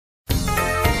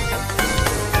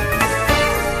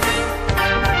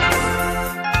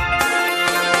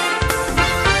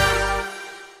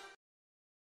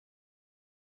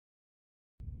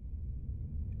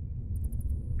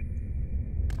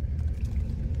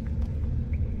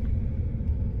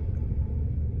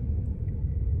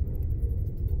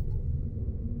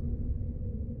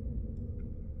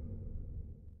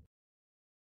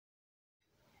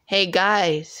Hey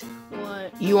guys,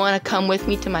 What? you want to come with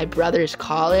me to my brother's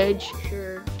college?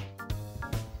 Sure.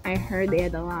 I heard they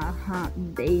had a lot of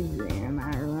hot babes there, am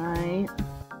I right?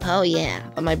 Oh yeah,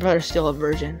 but my brother's still a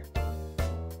virgin.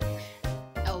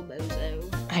 Elbozo.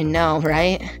 I know,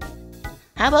 right?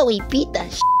 How about we beat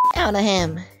the out of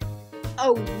him?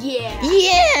 Oh yeah!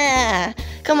 Yeah!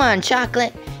 Come on,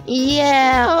 chocolate.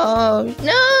 Yeah! Oh,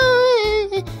 no!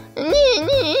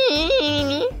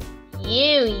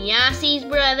 You, Yasey's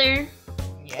brother?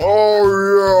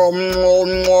 Oh,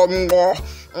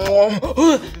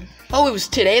 it was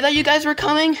today that you guys were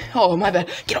coming? Oh, my bad.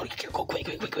 Get out, go quick.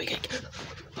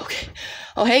 Okay.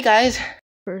 Oh, hey, guys.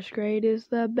 First grade is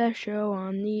the best show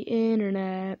on the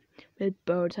internet. With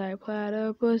Bowtie,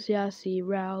 Platypus, Yasey,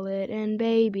 Rowlet, and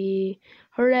Baby.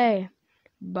 Hooray!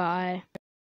 Bye.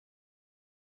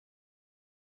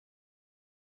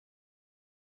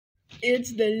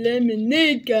 It's the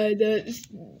lemonade guy that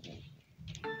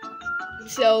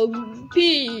sells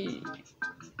pee.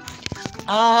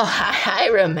 Oh, I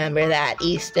remember that,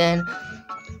 Easton.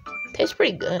 Tastes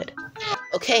pretty good.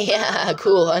 Okay, yeah,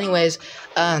 cool. Anyways,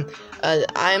 I'm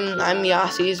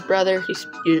Yasey's brother.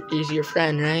 He's your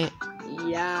friend, right?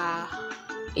 Yeah.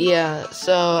 Yeah.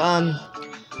 So,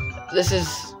 this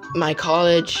is my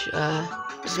college.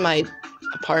 This is my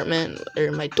apartment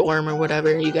or my dorm or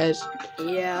whatever. You guys.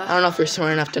 Yeah. I don't know if you're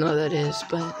smart enough to know what that is,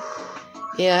 but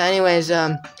yeah. Anyways,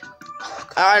 I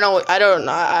don't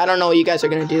know what you guys are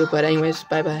gonna do, but anyways,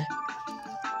 bye bye.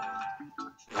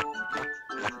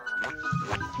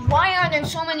 Why are there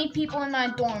so many people in my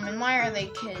dorm, and why are they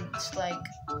kids? Like,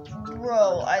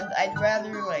 bro, I'd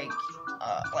rather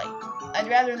I'd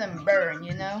rather them burn,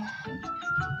 you know?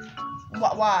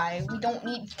 Why? We don't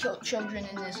need to kill children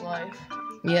in this life.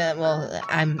 Yeah, well,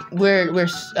 we're Be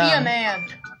a man.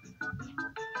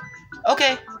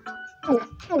 Okay.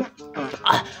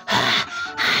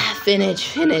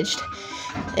 Finished.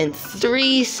 In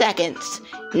 3 seconds.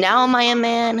 Now am I a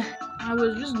man? I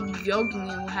was just joking,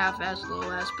 you half-assed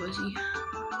little-ass pussy.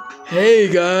 Hey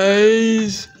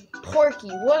guys. Porky,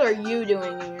 what are you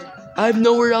doing here? I have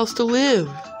nowhere else to live.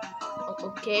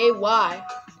 Okay, why?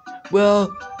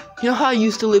 Well, you know how I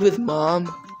used to live with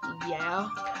Mom? Yeah.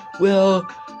 Well,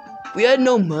 we had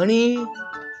no money,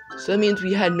 so that means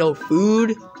we had no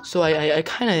food. So I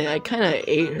kind of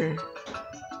ate her.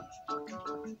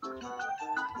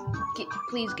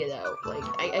 Please get out. Like,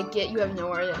 I get you have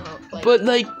nowhere to help. Like, But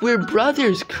like we're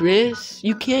brothers, Chris.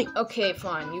 You can't. okay,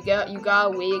 fine. You got a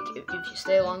week. If you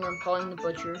stay longer, I'm calling the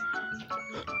butcher.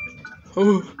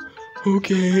 Oh,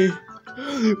 okay.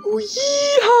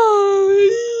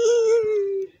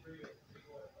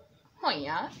 Oh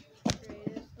yeah.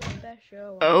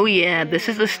 Oh yeah, this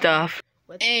is the stuff.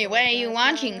 Hey, what are you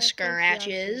watching,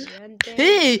 Scratches?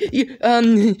 Hey,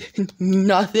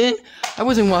 nothing. I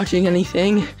wasn't watching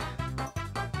anything.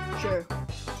 Sure.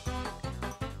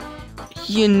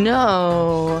 You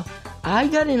know, I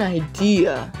got an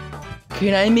idea.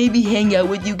 Can I maybe hang out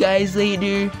with you guys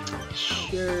later?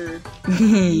 Sure.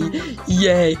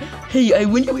 Yay. Hey, I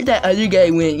wonder where that other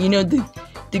guy went. You know,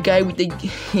 the guy with the,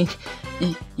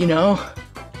 you know?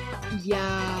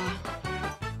 Yeah.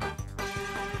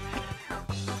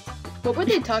 What were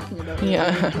they talking about?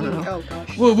 Yeah, I don't know. Oh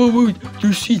gosh. Whoa.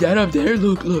 You see that up there?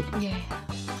 Look. Yeah.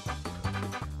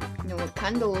 No, it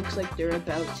kinda looks like they're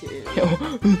about to.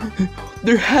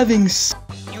 They're having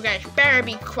You guys better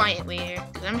be quiet later,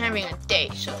 because I'm having a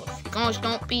date, so if you guys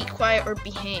don't be quiet or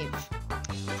behave.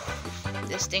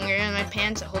 This thing right in my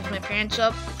pants that holds my pants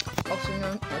up, also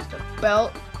known as the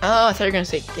belt. Oh, I thought you were gonna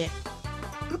say dick.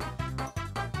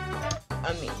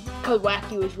 I mean, could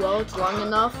whack you as well. It's long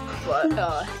enough, but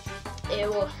it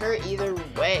will hurt either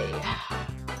way.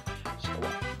 So,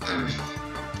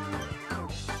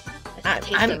 that's a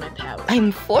taste of my power.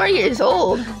 I'm 4 years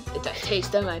old. It's a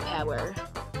taste of my power.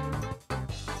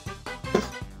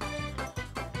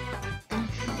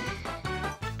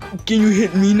 Can you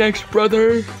hit me next,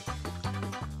 brother?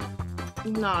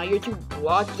 Nah, you're too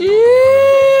blocky.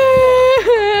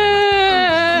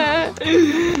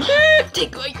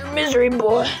 Take out your misery,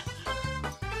 boy.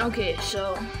 Okay,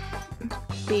 so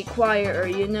be quiet, or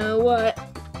you know what?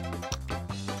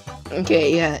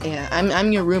 Okay, yeah.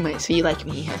 I'm your roommate, so you like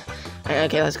me. Alright,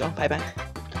 okay, let's go. Bye.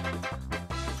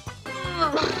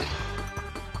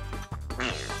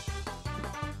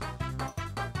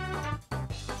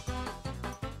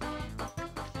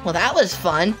 Well, that was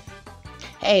fun.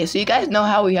 Hey, so you guys know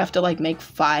how we have to like make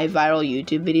 5 viral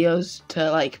YouTube videos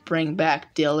to like bring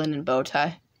back Dylan and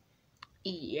Bowtie?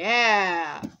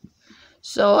 Yeah.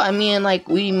 So, I mean, like,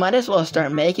 we might as well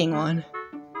start making one.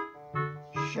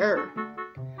 Sure.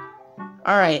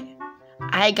 Alright,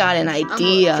 I got an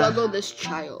idea. I'm gonna juggle this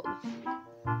child.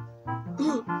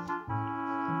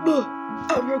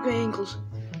 I broke my ankles.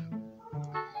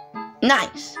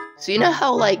 Nice. So you know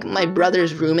how like my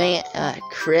brother's roommate,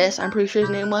 Chris, I'm pretty sure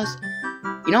his name was.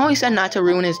 You know how he said not to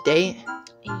ruin his date?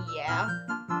 Yeah.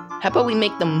 How about we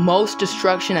make the most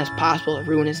destruction as possible to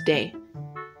ruin his day?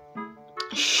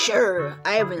 Sure,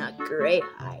 I have a great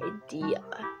idea.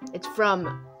 It's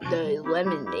from the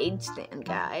lemonade stand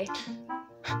guy.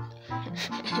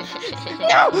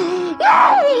 No!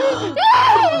 No!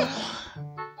 No!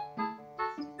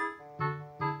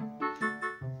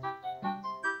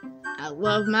 I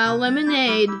love my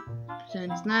lemonade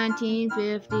since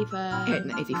 1955.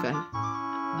 85.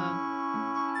 Oh.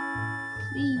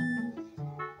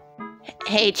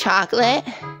 Hey, Chocolate.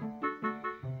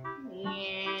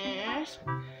 Yes.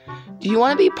 Do you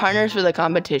want to be partners for the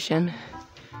competition?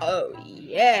 Oh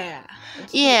yeah.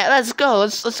 Yeah, let's go.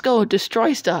 Let's go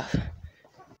destroy stuff.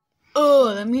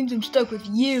 Oh, that means I'm stuck with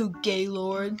you,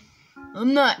 Gaylord.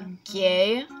 I'm not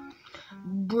gay.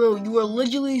 Bro, you are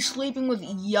literally sleeping with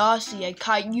Yasey. I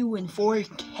caught you in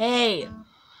 4K.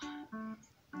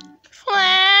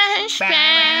 Flashback.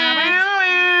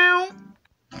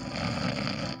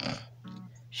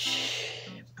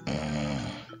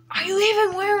 Are you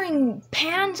even wearing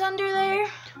pants under there?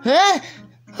 Huh?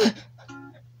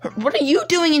 What are you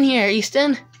doing in here,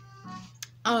 Easton?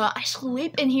 I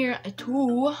sleep in here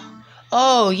too.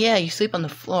 Oh, yeah, you sleep on the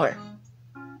floor.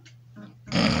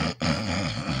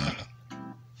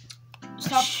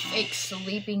 Stop fake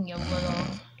sleeping, you little.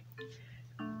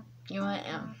 You know what?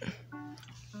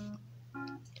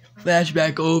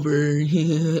 Flashback over.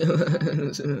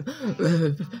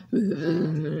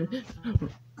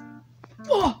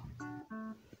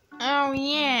 Oh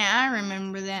yeah, I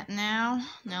remember that now.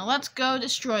 Now let's go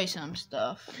destroy some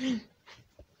stuff.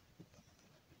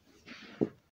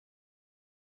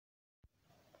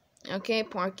 Okay,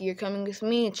 Porky, you're coming with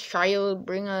me. It's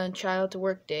bring a child to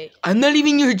work day. I'm not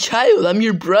even your child. I'm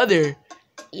your brother.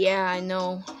 Yeah, I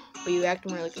know, but you act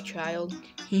more like a child.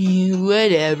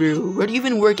 Whatever. Where do you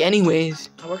even work anyways?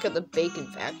 I work at the bacon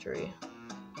factory.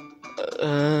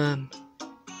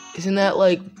 Isn't that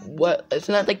like what?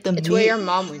 Isn't that like the It's meat? where your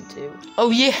mom went to. Oh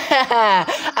yeah,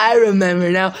 I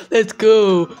remember now. Let's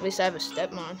go. At least I have a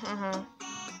stepmom.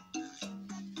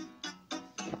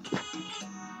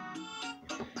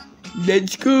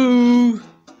 Let's go.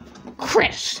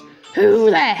 Chris, who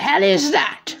the hell is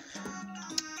that?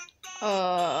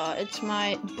 It's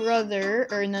my brother,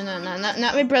 or no, not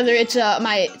my brother. It's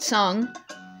my son.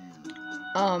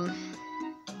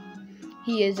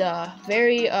 He is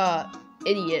very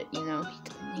idiot. You know,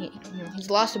 he's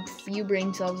lost a few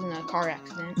brain cells in a car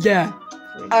accident. Yeah,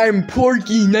 I'm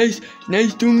Porky. Nice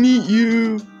to meet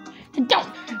you.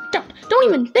 Don't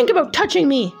even think about touching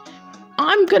me.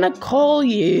 I'm gonna call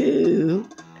you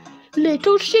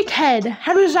Little Shithead.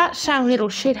 How does that sound, Little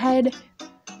Shithead?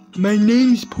 My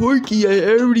name's Porky. I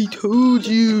already told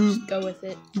you. Just go with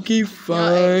it. Okay,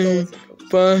 fine.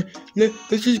 Fine.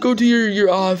 Let's just go to your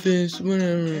office.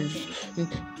 Whatever.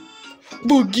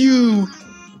 Fuck you.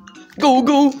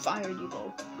 Go. Fired you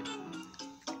though.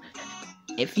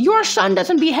 If your son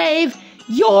doesn't behave,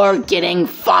 you're getting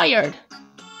fired.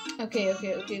 Okay.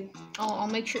 I'll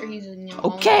make sure he's in.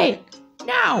 Okay,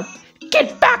 now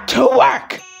get back to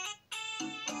work.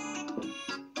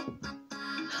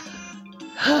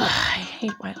 I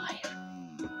hate my life.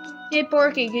 Hey,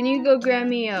 Porky, can you go grab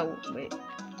me wait.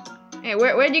 Hey,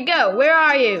 where'd you go? Where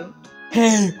are you?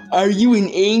 Hey, are you an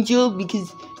angel?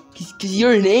 Because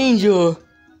you're an angel.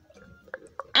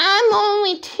 I'm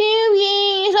only 2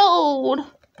 years old.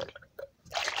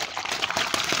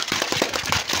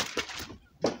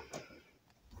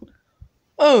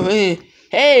 Oh, hey.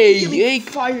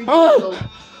 Fired Oh,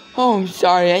 I'm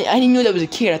sorry. I didn't know that was a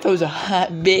kid. I thought it was a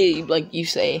hot babe, like you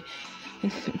say.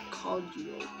 Called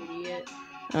you, idiot.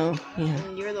 Oh, yeah.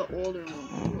 And you're the older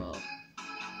one as well.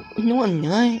 No, I'm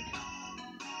not.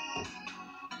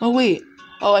 Oh, wait.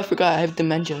 Oh, I forgot. I have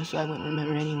dementia, so I wouldn't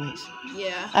remember anyways.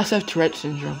 Yeah. I also have Tourette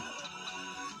syndrome.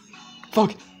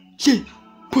 Fuck. Shit.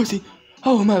 Pussy.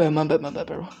 Oh, my bad,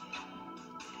 bro.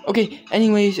 Okay,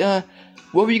 anyways,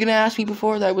 what were you gonna ask me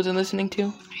before that I wasn't listening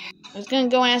to? I was gonna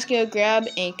go ask you to grab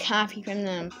a coffee from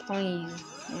the employees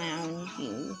lounge.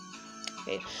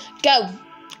 Okay, go!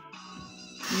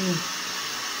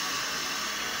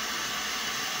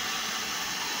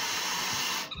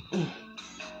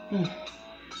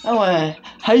 Oh,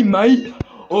 hey mate,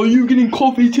 are you getting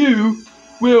coffee too?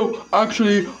 Well,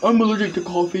 actually, I'm allergic to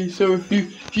coffee, so if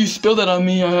you spill that on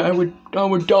me, I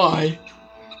would die.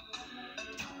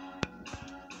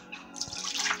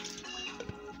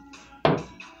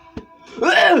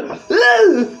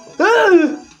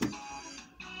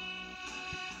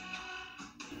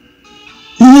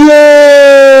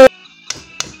 Yeah!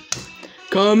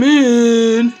 Come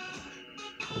in.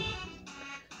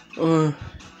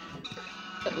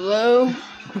 Hello?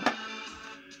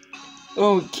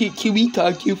 Oh, can we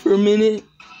talk to you for a minute?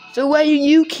 So why are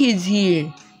you kids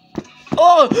here?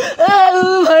 Oh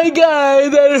my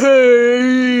God, that hurt.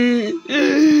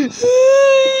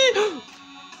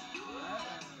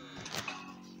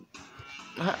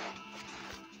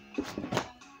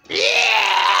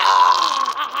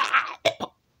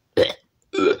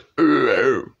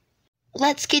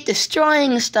 Let's get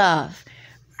destroying stuff.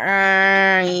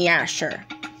 Yeah, sure.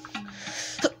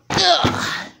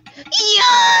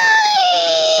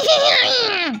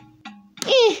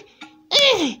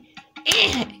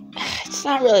 It's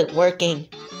not really working.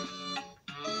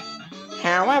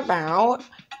 How about...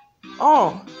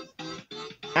 Oh,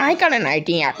 I got an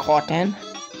idea, Cotton.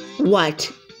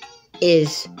 What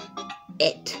is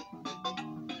it?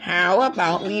 How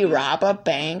about we rob a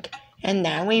bank and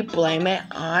then we blame it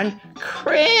on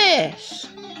Chris?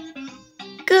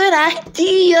 Good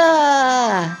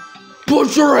idea!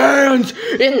 Put your hands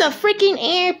In the freaking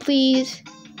air, please.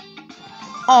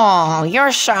 Oh,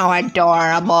 you're so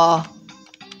adorable.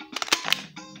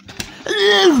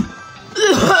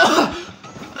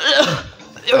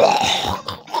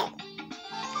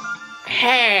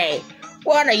 Hey,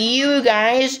 what are you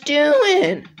guys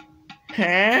doing?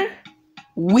 Huh?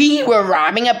 We were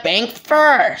robbing a bank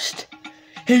first.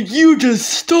 and you just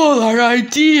stole our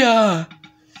idea.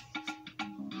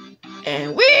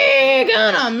 And we're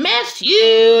gonna mess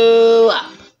you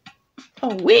up.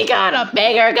 Oh, we got a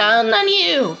bigger gun than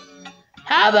you.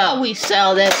 How about we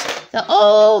sell this the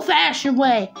old-fashioned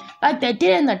way, like they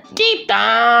did in the deep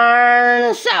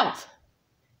darn South?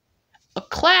 A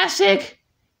classic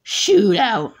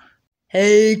shootout.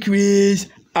 Hey Chris,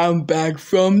 I'm back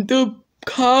from the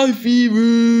coffee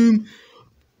room.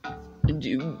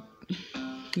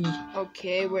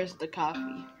 Okay, where's the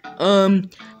coffee?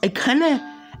 I kinda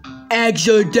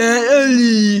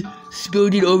accidentally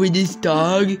spilled it over this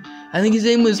dog. I think his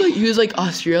name was he was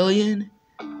Australian.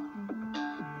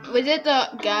 Was it the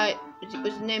guy,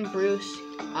 was his name Bruce?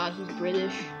 He's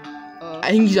British.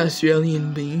 I think he's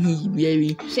Australian, but he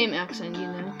very... Same accent, you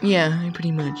know? Yeah,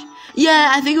 pretty much.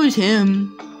 Yeah, I think it was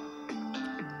him.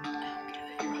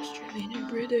 You're Australian and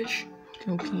British.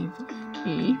 Okay.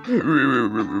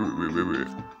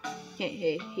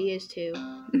 Hey, he is too.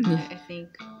 I think.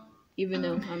 Even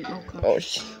though I'm okay.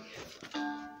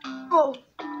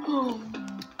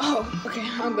 Oh, okay,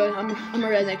 I'm good. I'm a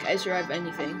redneck. I survive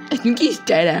anything. I think he's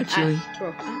dead, actually.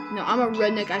 No, I'm a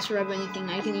redneck. I survive anything.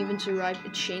 I can even survive a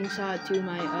chainsaw to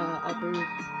my upper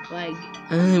leg.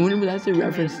 I wonder what that's a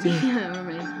reference to.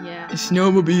 Yeah. A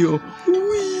snowmobile.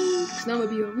 Whee!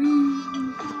 Snowmobile.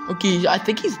 Whee! Okay, I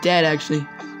think he's dead, actually.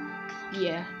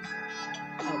 Yeah.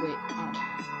 Oh, wait.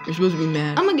 You're supposed to be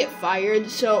mad. I'm gonna get fired,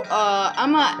 so,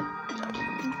 I'm gonna...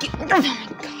 Oh my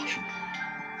gosh.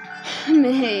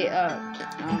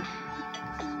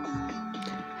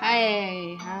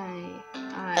 Hey,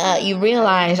 Hi. You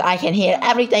realize I can hear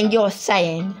everything you're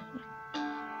saying.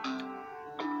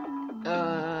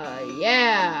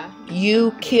 Yeah.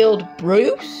 You killed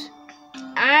Bruce?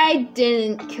 I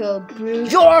didn't kill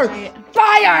Bruce. You're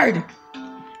fired!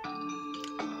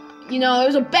 You know, it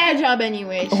was a bad job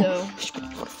anyway, so...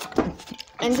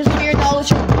 And just for your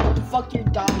knowledge, fuck your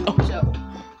dog, so...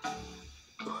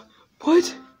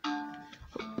 What?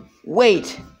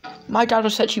 Wait, my daughter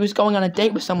said she was going on a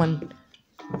date with someone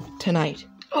tonight.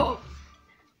 Oh.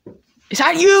 Is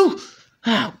that you?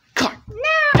 Oh, God. No.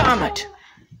 Damn it.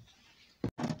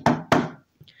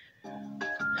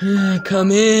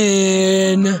 Come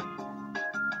in.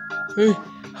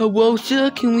 Hello,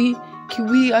 sir. Can we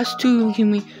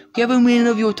have a minute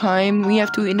of your time? We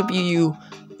have to interview you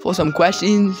for some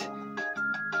questions.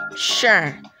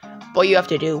 Sure, but you have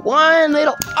to do one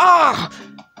little...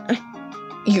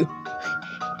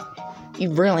 You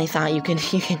really thought you can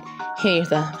hear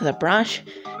the brush?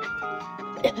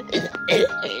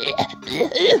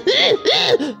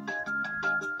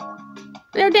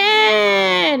 They're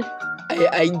dead!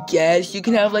 I guess you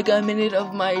can have a minute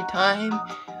of my time,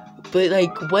 but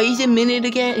what is a minute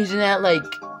again? Isn't that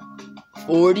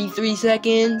 43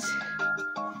 seconds?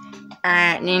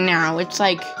 No, it's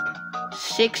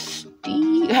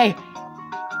 60. Hey,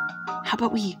 how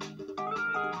about we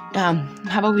tell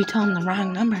them the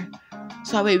wrong number,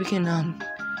 so that way we can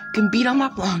beat them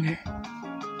up longer.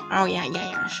 Oh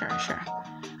yeah, sure.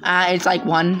 It's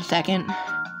 1 second.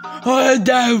 Oh,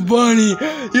 that's funny.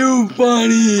 You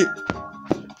funny.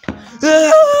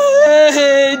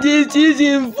 This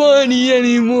isn't funny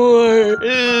anymore.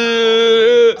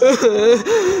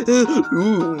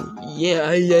 Ooh, yeah,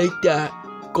 I like that.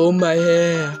 Comb my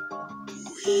hair.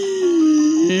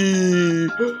 Wee,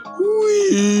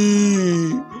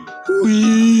 wee,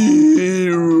 wee.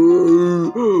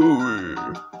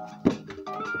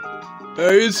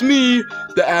 Hey, it's me,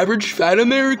 the average fat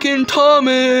American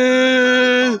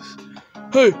Thomas.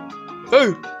 Hey,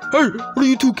 what are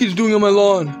you two kids doing on my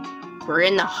lawn? We're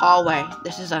in the hallway.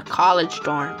 This is a college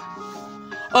dorm.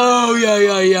 Oh, yeah.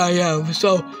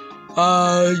 So,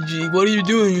 gee, what are you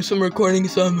doing? You're recording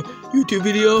some YouTube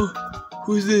video?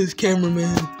 Who's this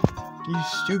cameraman? You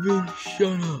stupid,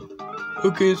 shut up.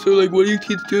 Okay, so, like, what are you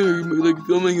kids doing? Like,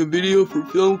 filming a video for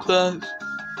film class?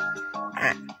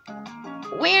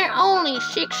 We're only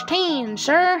 16,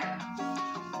 sir.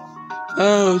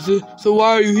 Oh, so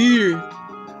why are you here?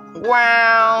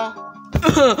 Wow.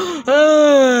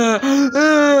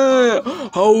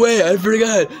 Oh wait, I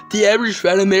forgot. The average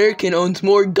fat American owns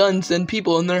more guns than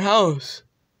people in their house.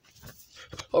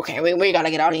 Okay, we gotta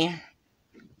get out of here.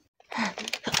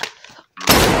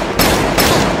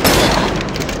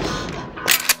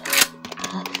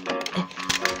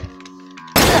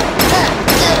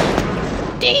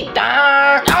 Deep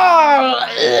down. Oh.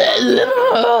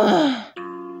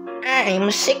 I'm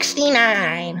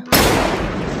 69.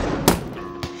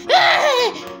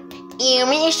 You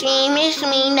miss me,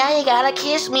 now you gotta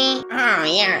kiss me. Oh,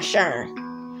 yeah, sure.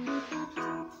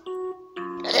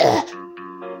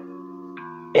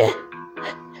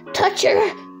 Touch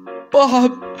her.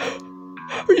 Bob,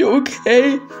 are you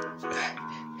okay?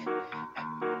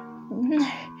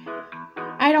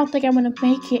 I don't think I'm gonna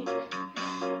make it.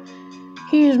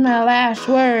 Here's my last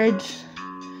words.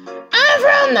 I'm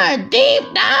from the deep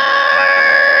downs.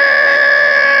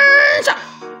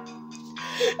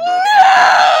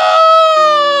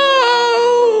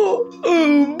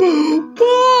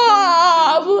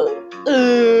 Bob!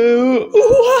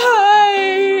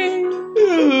 Why?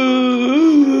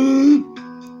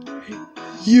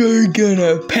 You're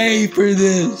gonna pay for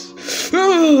this.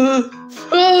 I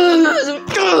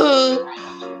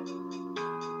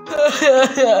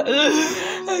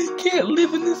can't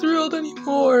live in this world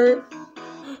anymore.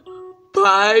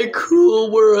 Bye, cruel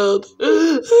world.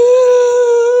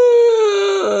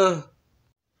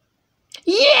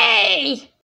 Yay!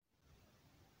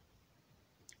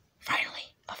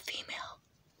 Finally, a female.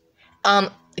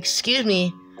 Excuse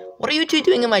me. What are you two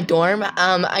doing in my dorm?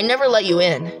 I never let you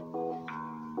in.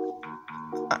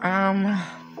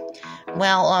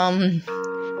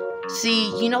 See,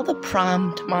 you know the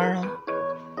prom tomorrow?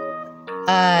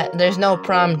 There's no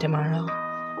prom tomorrow.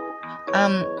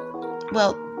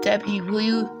 Well, Debbie, will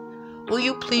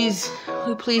you please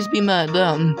be my,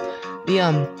 the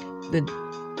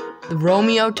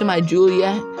Romeo to my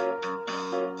Juliet?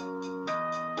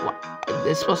 What?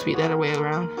 It's supposed to be the other way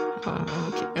around.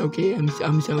 Okay, I'm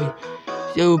sorry.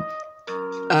 So,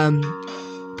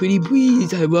 pretty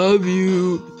please, I love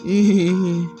you.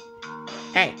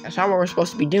 Hey, that's not what we're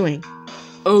supposed to be doing.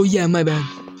 Oh yeah, my bad.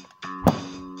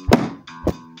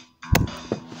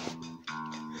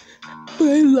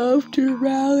 I loved her,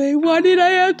 Raleigh. Why did I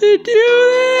have to do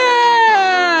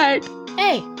that?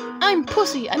 Hey, I'm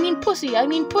pussy. I mean pussy. I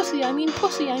mean pussy. I mean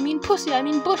pussy. I mean pussy. I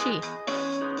mean bushy.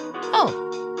 Oh,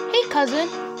 hey, cousin.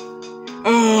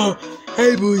 Oh,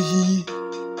 hey, Bushy.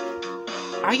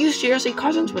 Are you seriously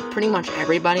cousins with pretty much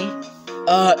everybody?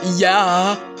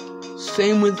 Yeah.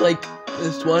 Same with, like,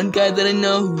 this one guy that I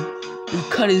know who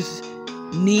cut his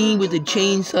knee with a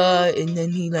chainsaw and then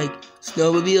he, like,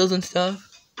 snowmobiles and stuff.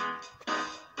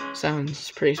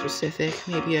 Sounds pretty specific.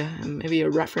 Maybe a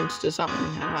reference to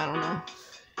something. I don't know.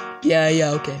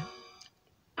 Yeah, okay.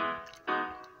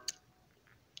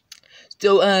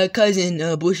 So, cousin,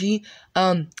 Bushy,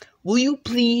 will you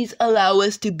please allow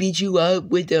us to beat you up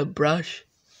with a brush?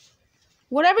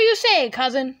 Whatever you say,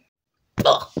 cousin.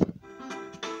 Ugh.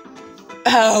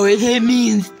 Ow, it hit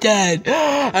me instead.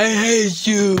 I hate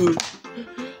you.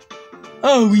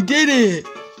 Oh, we did it.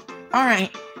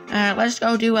 Alright, let's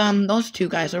go do, those two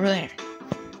guys over there.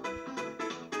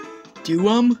 Do,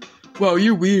 Wow,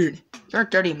 you're weird. You're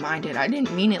dirty-minded. I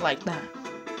didn't mean it like that.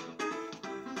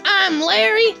 I'm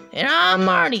Larry, and I'm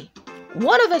Marty.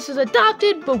 One of us is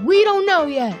adopted, but we don't know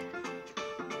yet.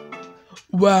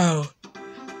 Wow,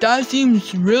 that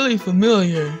seems really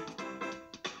familiar.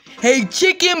 Hey,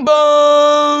 Chicken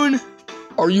Bone!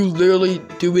 Are you literally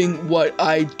doing what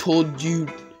I told you?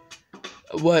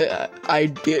 What I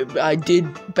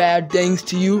did bad things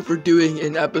to you for doing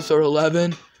in episode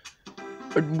 11?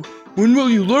 When will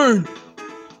you learn?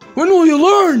 When will you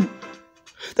learn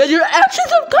that your actions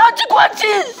have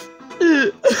consequences?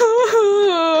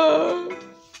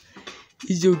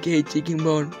 It's okay, Chicken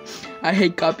Bone. I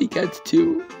hate copycats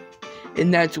too.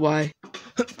 And that's why.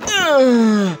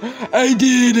 I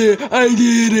did it! I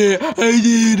did it! I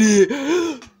did it!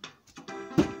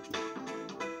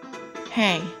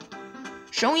 Hey,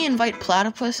 shall we invite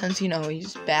Platypus since,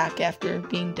 he's back after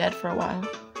being dead for a while?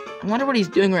 I wonder what he's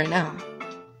doing right now.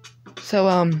 So,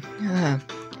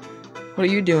 what are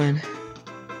you doing?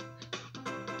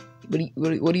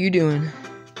 What are you doing?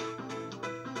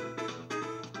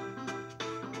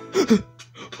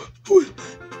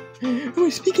 Am I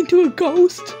speaking to a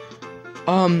ghost?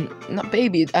 No,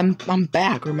 baby, I'm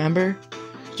back, remember?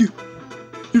 You're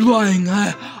lying.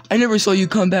 I never saw you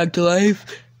come back to life.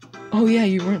 Oh yeah,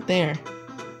 you weren't there.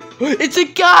 It's a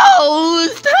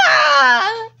ghost!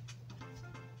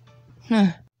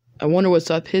 I wonder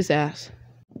what's up his ass.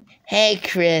 Hey,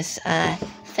 Chris,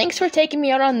 thanks for taking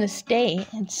me out on this date.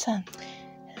 It's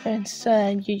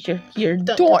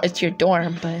your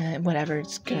dorm, but whatever,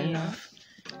 it's good enough.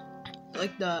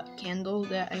 Like the candle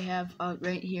that I have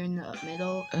right here in the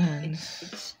middle.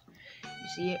 It's you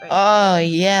see it right Oh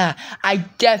yeah, I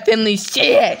definitely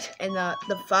see it. And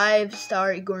the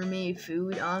 5-star gourmet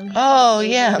food on. Oh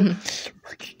yeah.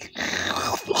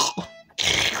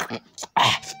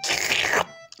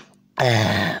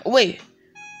 Wait,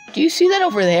 do you see that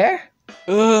over there?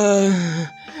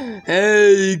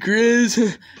 Hey Chris,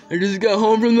 I just got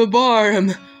home from the bar.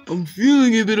 I'm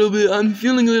feeling a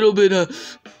little bit.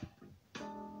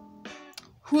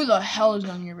 Who the hell is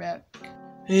on your back?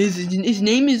 His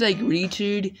name is like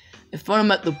Richard. I found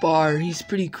him at the bar. He's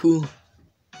pretty cool.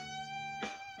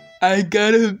 I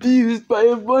got abused by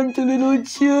a bunch of little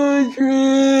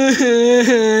children.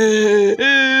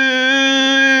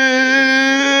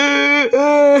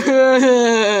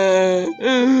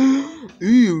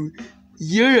 Ooh,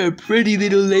 you're a pretty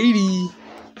little lady.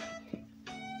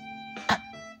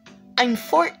 I'm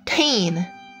 14.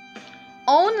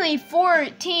 Only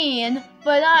 14,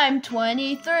 but I'm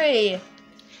 23.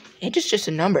 Age is just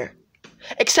a number.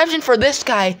 Exception for this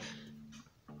guy.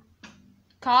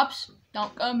 Cops,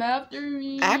 don't come after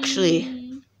me.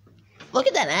 Actually, look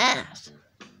at that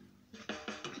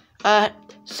ass.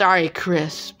 Sorry,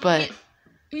 Chris, but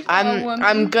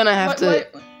I'm gonna have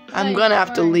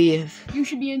to leave. You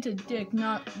should be into dick,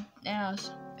 not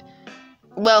ass.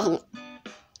 Well,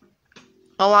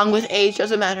 along with age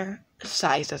doesn't matter,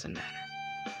 size doesn't matter.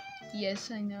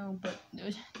 Yes, I know, but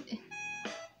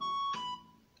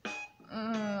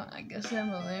I guess I'm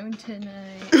alone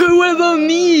tonight. What about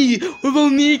me? What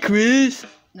about me, Chris?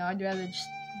 No, I'd rather just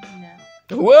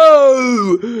no.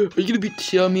 Whoa! Are you gonna be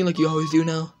telling me like you always do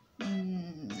now? No,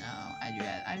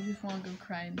 I just want to go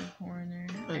cry in the corner.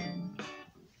 And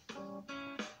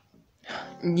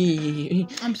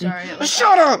I'm sorry.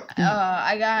 Shut up!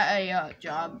 I got a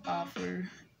job offer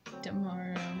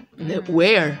tomorrow.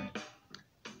 Where?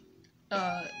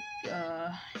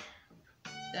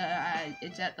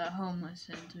 It's at the homeless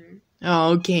center.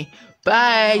 Oh, okay.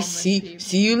 Bye. See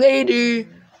you later.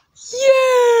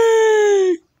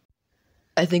 Yay!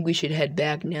 I think we should head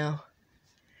back now.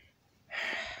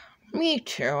 Me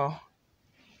too.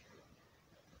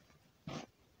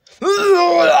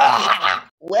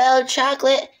 Well,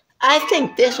 Chocolate, I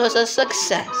think this was a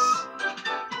success.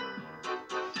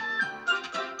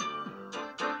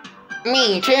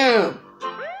 Me too.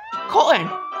 Colin,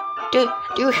 do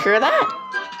you hear that?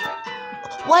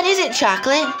 What is it,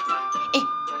 Chocolate?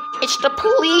 It's the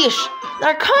police.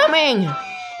 They're coming.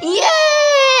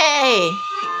 Yay!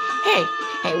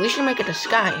 Hey, we should make a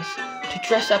disguise to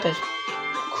dress up as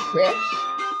Chris.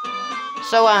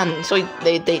 So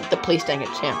the police think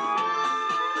it's him.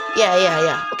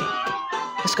 Yeah. Okay.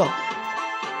 Let's go.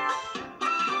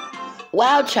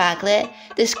 Wow, Chocolate,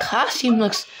 this costume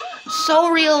looks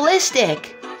so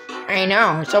realistic. I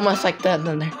know, it's almost like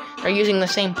they're using the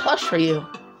same plush for you.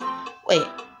 Wait,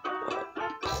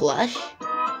 plush?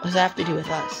 What does that have to do with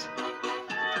us?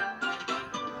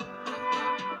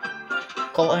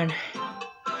 Colton,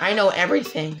 I know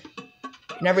everything,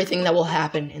 and everything that will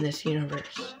happen in this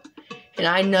universe. And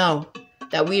I know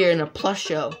that we are in a plush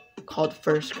show called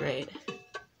First Grade.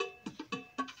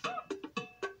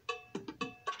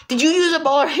 Did you use a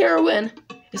ball of heroin?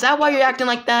 Is that why you're acting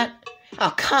like that?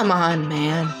 Oh, come on,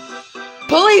 man.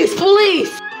 Police!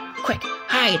 Quick,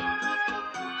 hide.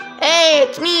 Hey,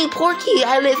 it's me, Porky.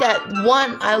 I live at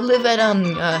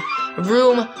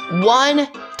room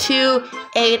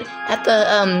 128 at the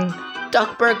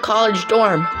DuckBurg's College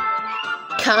dorm.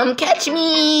 Come catch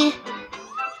me.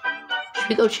 Should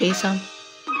we go chase him?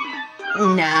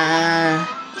 Nah.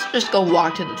 Let's just go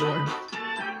walk to the dorm.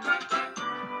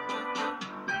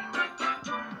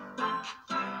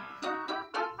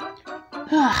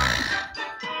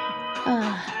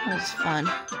 That was fun.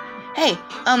 Hey,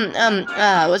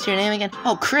 what's your name again?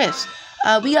 Oh, Chris.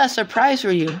 We got a surprise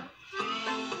for you.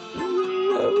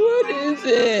 What is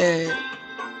it?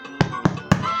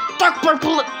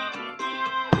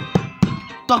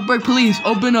 DuckBurg, please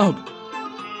open up.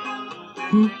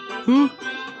 Huh?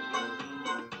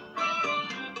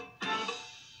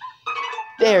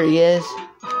 There he is.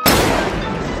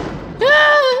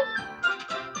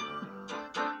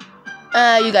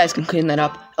 You guys can clean that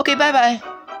up. Okay, bye-bye.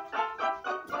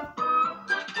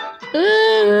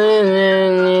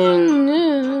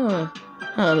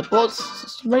 The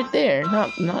bolt's right there.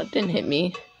 It didn't hit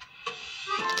me.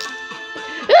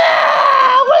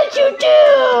 What did you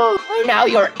do? Now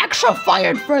you're extra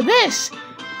fired for this,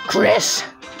 Chris.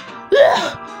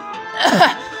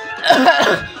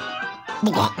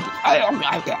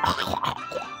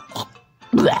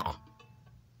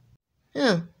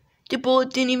 The bullet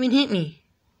didn't even hit me.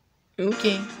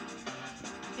 Okay.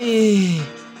 Hey,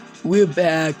 we're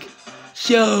back.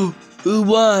 So, who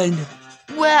won?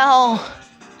 Well,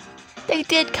 they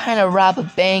did kind of rob a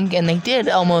bank, and they did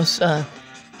almost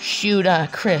shoot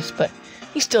Chris, but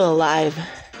he's still alive.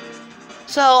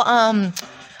 So, I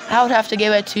would have to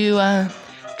give it to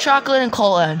Chocolate and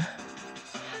Collage.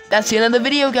 That's the end of the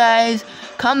video, guys.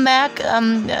 Come back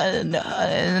in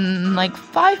like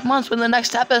 5 months when the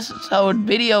next episode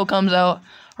video comes out.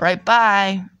 Alright,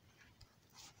 bye.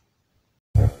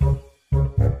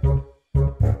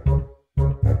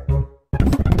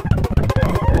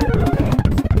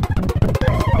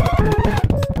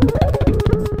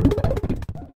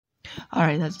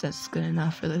 Alright, that's good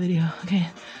enough for the video. Okay.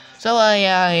 So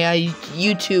yeah,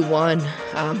 YouTube won.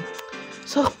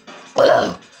 So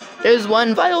there's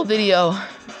one viral video.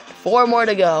 4 more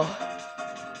to go.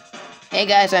 Hey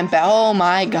guys, I'm back. Oh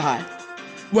my god.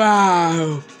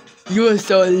 Wow, you're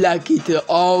so lucky to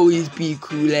always be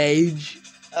COOLage.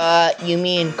 You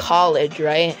mean college,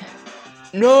 right?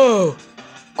 No,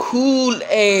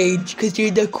 COOLage, because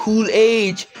you're the cool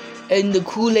age, and the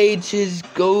COOLages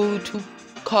go to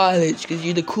college, because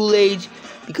you're the cool age,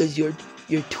 because you're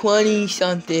 20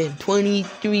 something,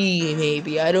 23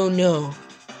 maybe, I don't know,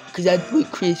 because that's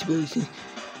what Chris was.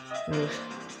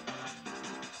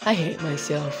 I hate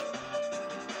myself.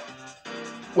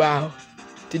 Wow,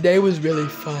 today was really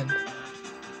fun.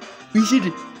 We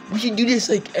should do this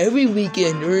like every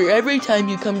weekend or every time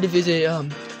you come to visit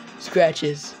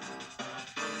Scratches.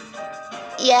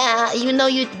 Yeah, even though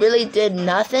you really did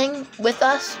nothing with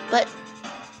us, but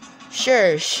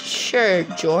sure,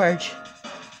 George.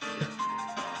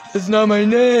 That's not my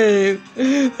name.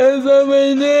 That's not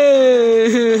my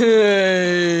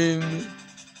name.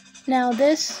 Now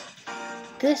this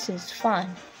is fun.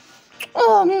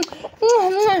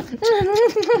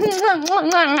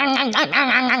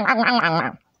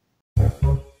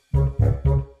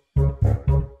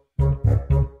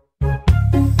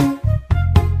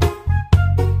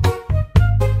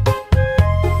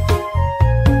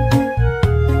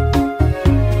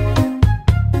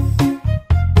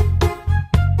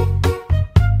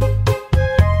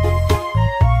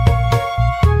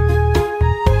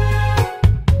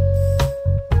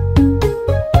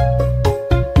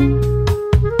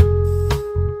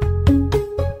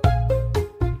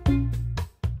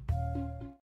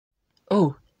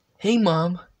 Oh, hey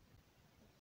Mom.